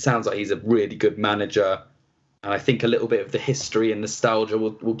signings. It sounds like he's a really good manager. And I think a little bit of the history and nostalgia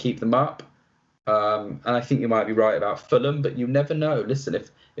will keep them up. And I think you might be right about Fulham, but you never know. Listen,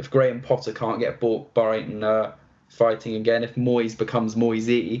 if Graham Potter can't get Brighton fighting again, if Moyes becomes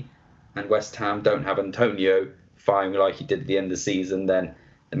Moyesy and West Ham don't have Antonio firing like he did at the end of the season, then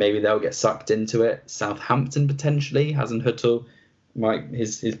and maybe they'll get sucked into it. Southampton potentially, Hasenhüttl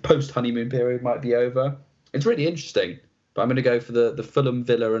his post honeymoon period might be over. It's really interesting, but I'm going to go for the Fulham,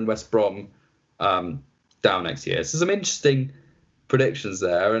 Villa, and West Brom down next year. So some interesting predictions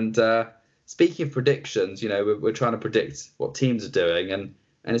there. And speaking of predictions, we're trying to predict what teams are doing, and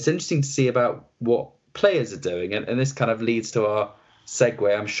it's interesting to see about what players are doing, and this kind of leads to our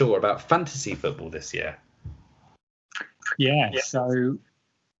segue, I'm sure, about fantasy football this year. Yeah, so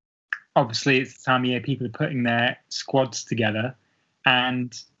obviously it's the time of year people are putting their squads together,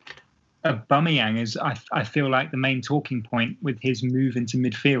 and Aubameyang is, I feel like, the main talking point with his move into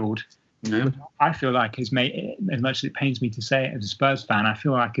midfield. Yeah. I feel like has made, as much as it pains me to say it as a Spurs fan, I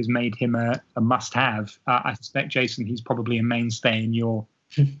feel like has made him a must-have. I suspect, Jason, he's probably a mainstay in your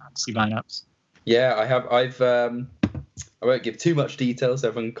fantasy lineups. Yeah, I won't give too much detail so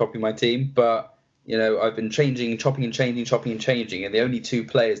everyone can copy my team, but I've been chopping and changing, and the only two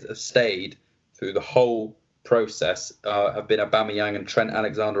players that have stayed through the whole process have been Aubameyang and Trent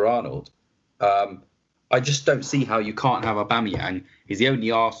Alexander-Arnold. I just don't see how you can't have Aubameyang. He's the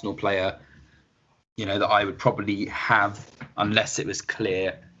only Arsenal player, that I would probably have, unless it was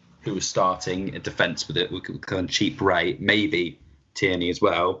clear who was starting a defence with it, with kind of cheap rate, maybe Tierney as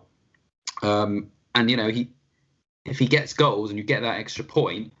well. And if he gets goals and you get that extra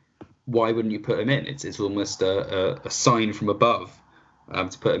point, why wouldn't you put him in? It's almost a sign from above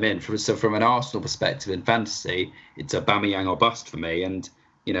to put him in. So from an Arsenal perspective in fantasy, it's Aubameyang or bust for me. And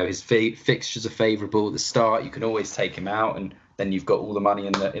his fixtures are favourable at the start. You can always take him out, and then you've got all the money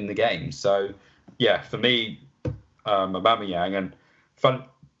in the game. So yeah, for me, Aubameyang. And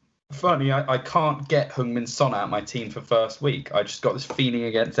funny, I can't get Heung-min Son out of my team for first week. I just got this feeling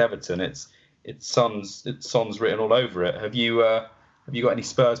against Everton. It's Son's written all over it. Have you got any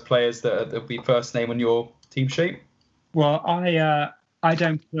Spurs players that will be first name on your team sheet? Well, I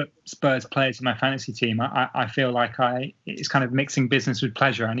don't put Spurs players in my fantasy team. I feel like it's kind of mixing business with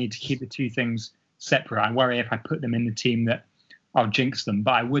pleasure. I need to keep the two things separate. I worry if I put them in the team that I'll jinx them.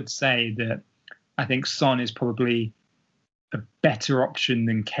 But I would say that I think Son is probably a better option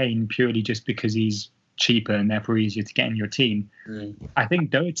than Kane, purely just because he's cheaper and therefore easier to get in your team. I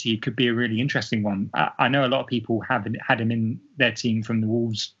think Doherty could be a really interesting one. I know a lot of people have had him in their team from the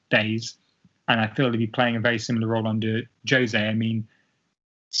Wolves days, and I feel he'll be playing a very similar role under Jose. I mean,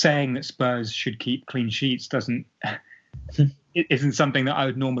 saying that Spurs should keep clean sheets it isn't something that I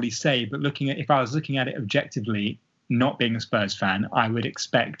would normally say, but if I was looking at it objectively, not being a Spurs fan, I would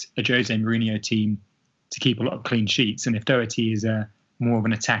expect a Jose Mourinho team to keep a lot of clean sheets. And if Doherty is more of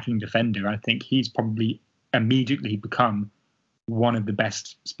an attacking defender, I think he's probably immediately become one of the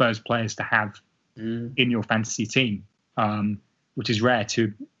best Spurs players to have in your fantasy team, which is rare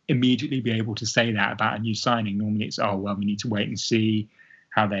to immediately be able to say that about a new signing. Normally it's, we need to wait and see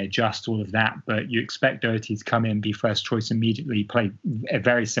how they adjust, all of that. But you expect Doherty to come in, be first choice immediately, play a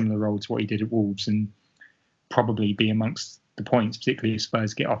very similar role to what he did at Wolves, and probably be amongst the points, particularly if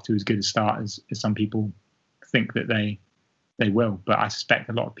Spurs get off to as good a start as some people think that they will. But I suspect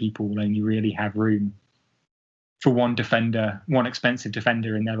a lot of people will only really have room for one expensive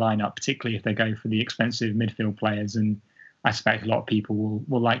defender in their lineup, particularly if they go for the expensive midfield players. And I suspect a lot of people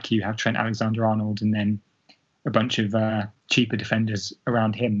will like you have Trent Alexander-Arnold and then a bunch of cheaper defenders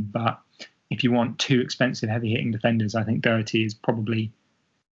around him. But if you want two expensive, heavy-hitting defenders, I think Doherty is probably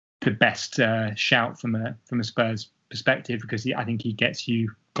the best shout from a Spurs perspective, because I think he gets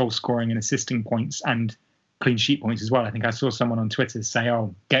you goal scoring and assisting points and clean sheet points as well. I think I saw someone on Twitter say,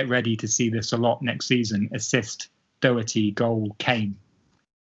 get ready to see this a lot next season: assist, Doherty, goal, Kane.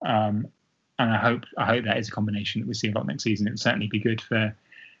 And I hope that is a combination that we see a lot next season. It would certainly be good for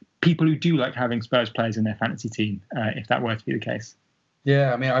people who do like having Spurs players in their fantasy team, if that were to be the case.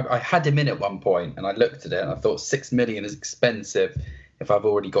 Yeah, I mean, I had him in at one point, and I looked at it and I thought 6 million is expensive if I've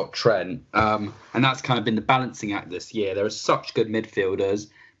already got Trent. And that's kind of been the balancing act this year. There are such good midfielders.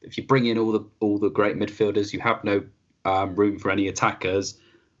 If you bring in all the great midfielders, you have no room for any attackers.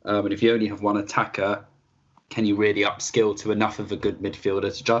 And if you only have one attacker, can you really upskill to enough of a good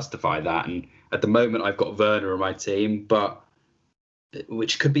midfielder to justify that? And at the moment, I've got Werner on my team,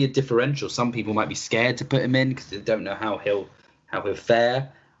 which could be a differential. Some people might be scared to put him in because they don't know how he'll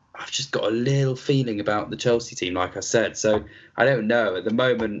fare. I've just got a little feeling about the Chelsea team, like I said. So I don't know. At the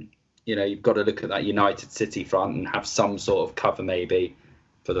moment, you've got to look at that United City front and have some sort of cover maybe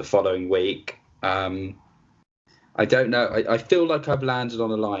for the following week. I don't know. I feel like I've landed on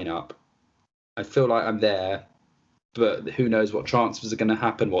a lineup. I feel like I'm there, but who knows what transfers are going to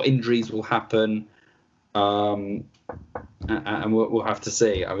happen, what injuries will happen. And we'll have to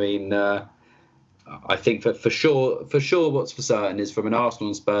see. I mean, I think for sure, what's for certain is from an Arsenal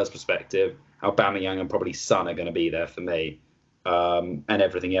and Spurs perspective, Aubameyang and probably Son are going to be there for me, and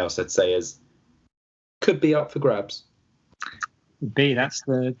everything else I'd say could be up for grabs. That's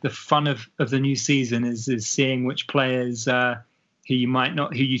the fun of the new season is seeing which players who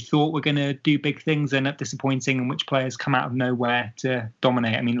you thought were going to do big things end up disappointing, and which players come out of nowhere to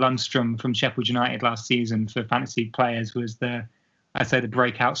dominate. I mean, Lundstrom from Sheffield United last season for fantasy players was the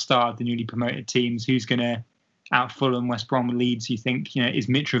breakout star of the newly promoted teams. Who's going to out Fulham, West Brom, Leeds? You think, is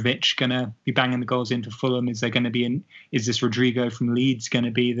Mitrovic going to be banging the goals into Fulham? Is there going to be is this Rodrigo from Leeds going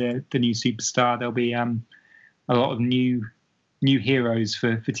to be the new superstar? There'll be a lot of new heroes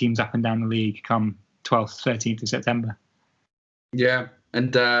for teams up and down the league come 12th, 13th of September. Yeah,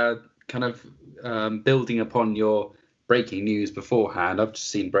 and building upon your breaking news beforehand, I've just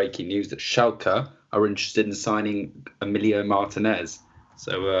seen breaking news that Schalke are interested in signing Emilio Martinez.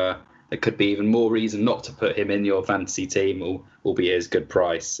 So there could be even more reason not to put him in your fantasy team, albeit his good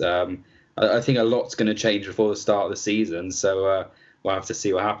price. I think a lot's going to change before the start of the season, so we'll have to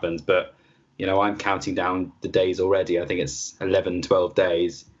see what happens. But, I'm counting down the days already. I think it's 11, 12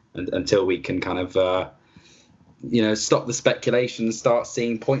 days until we can stop the speculation and start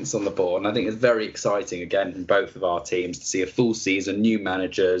seeing points on the board. And I think it's very exciting, again, in both of our teams to see a full season, new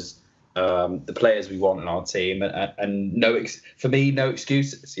managers, the players we want in our team, and for me, no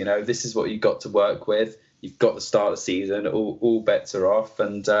excuses. This is what you've got to work with. You've got the start of the season. All bets are off,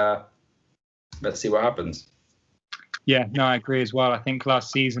 and let's see what happens. Yeah, no, I agree as well. I think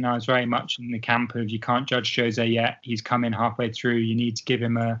last season I was very much in the camp of you can't judge Jose yet. He's come in halfway through. You need to give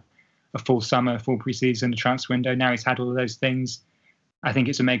him a full summer, full preseason, a transfer window. Now he's had all of those things. I think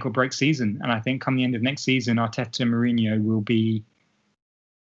it's a make or break season. And I think come the end of next season, Arteta and Mourinho will be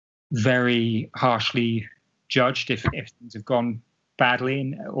very harshly judged if things have gone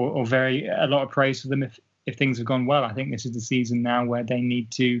badly, or a lot of praise for them if things have gone well. I think this is the season now where they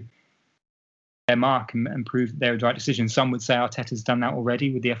need to their mark and prove that they're the right decision. Some would say Arteta's done that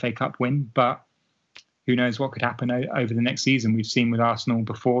already with the FA Cup win, but who knows what could happen over the next season. We've seen with Arsenal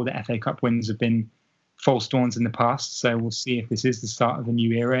before that FA Cup wins have been false dawns in the past. So we'll see if this is the start of a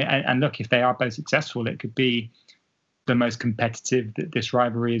new era. And look, if they are both successful, it could be the most competitive that this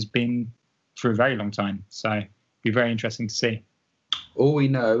rivalry has been for a very long time. So it'll be very interesting to see. All we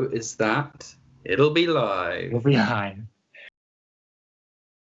know is that it'll be live. It'll be live.